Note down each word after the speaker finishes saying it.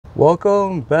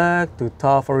Welcome back to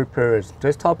Top 4 Repairs.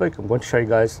 Today's topic, I'm going to show you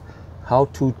guys how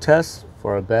to test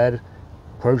for a bad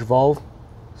purge valve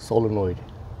solenoid.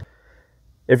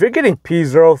 If you're getting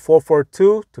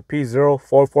P0442 to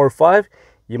P0445,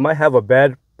 you might have a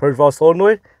bad purge valve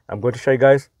solenoid. I'm going to show you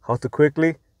guys how to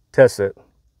quickly test it.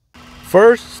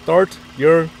 First, start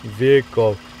your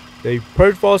vehicle. The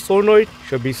purge valve solenoid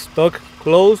should be stuck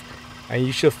closed and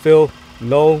you should feel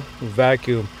no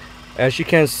vacuum. As you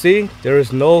can see, there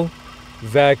is no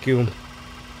vacuum.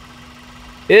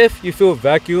 If you feel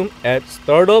vacuum at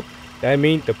startup, that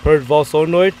means the purge valve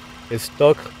solenoid is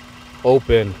stuck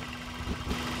open.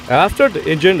 After the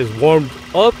engine is warmed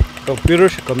up, the computer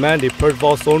should command the purge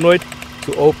valve solenoid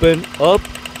to open up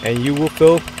and you will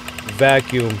feel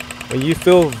vacuum. When you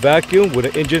feel vacuum when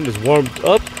the engine is warmed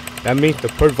up, that means the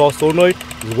purge valve solenoid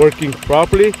is working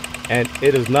properly and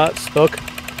it is not stuck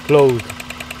closed.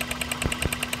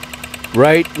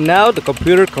 Right now, the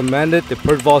computer commanded the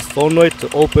purge valve solenoid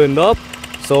to open up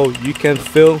so you can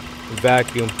feel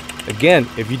vacuum. Again,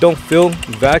 if you don't feel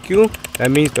vacuum,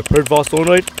 that means the purge valve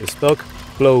solenoid is stuck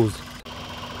closed.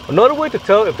 Another way to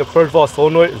tell if the purge valve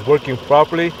solenoid is working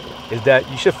properly is that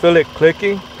you should feel it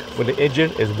clicking when the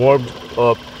engine is warmed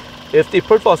up. If the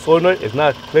purge valve solenoid is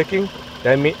not clicking,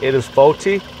 that means it is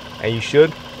faulty and you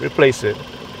should replace it.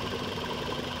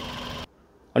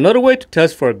 Another way to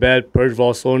test for a bad purge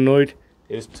valve solenoid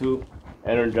is to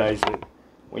energize it.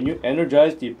 When you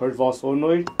energize the purge valve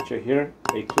solenoid, you should hear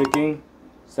a clicking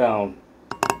sound.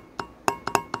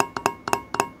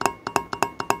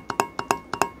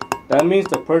 That means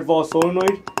the purge valve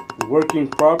solenoid is working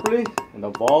properly and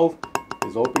the valve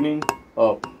is opening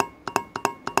up.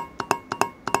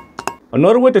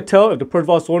 Another way to tell if the purge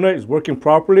valve solenoid is working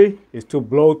properly is to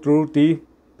blow through the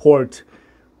port.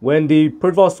 When the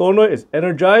purge valve solenoid is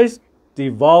energized, the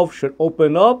valve should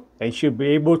open up and should be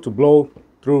able to blow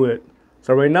through it.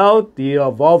 So right now the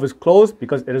valve is closed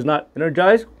because it is not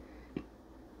energized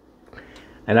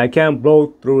and I can't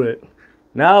blow through it.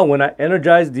 Now when I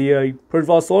energize the purge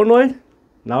valve solenoid,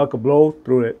 now I can blow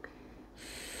through it.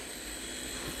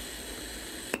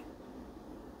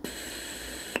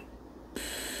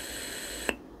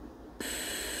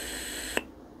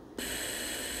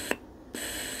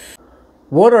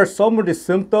 What are some of the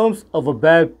symptoms of a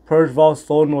bad purge valve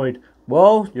solenoid?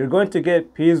 Well, you're going to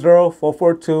get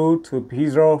P0442 to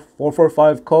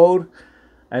P0445 code.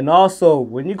 And also,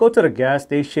 when you go to the gas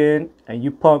station and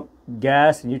you pump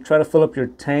gas and you try to fill up your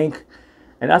tank,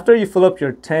 and after you fill up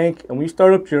your tank and when you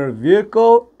start up your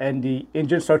vehicle and the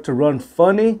engine starts to run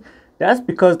funny, that's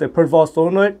because the purge valve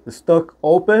solenoid is stuck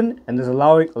open and is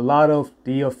allowing a lot of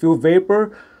the fuel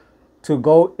vapor to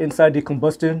go inside the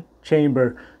combustion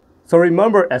chamber. So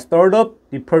remember, at startup,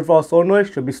 the purge valve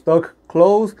solenoid should be stuck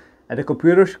closed and the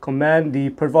computer should command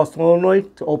the purge valve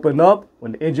solenoid to open up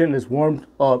when the engine is warmed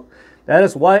up. That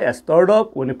is why at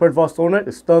startup, when the purge valve solenoid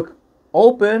is stuck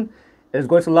open, it is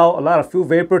going to allow a lot of fuel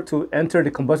vapor to enter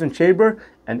the combustion chamber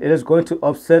and it is going to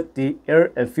upset the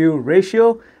air and fuel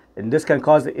ratio, and this can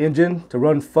cause the engine to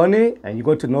run funny and you're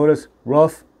going to notice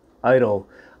rough idle.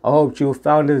 I hope you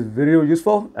found this video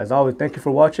useful. As always, thank you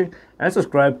for watching and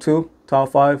subscribe to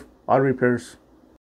Top 5 Auto Repairs.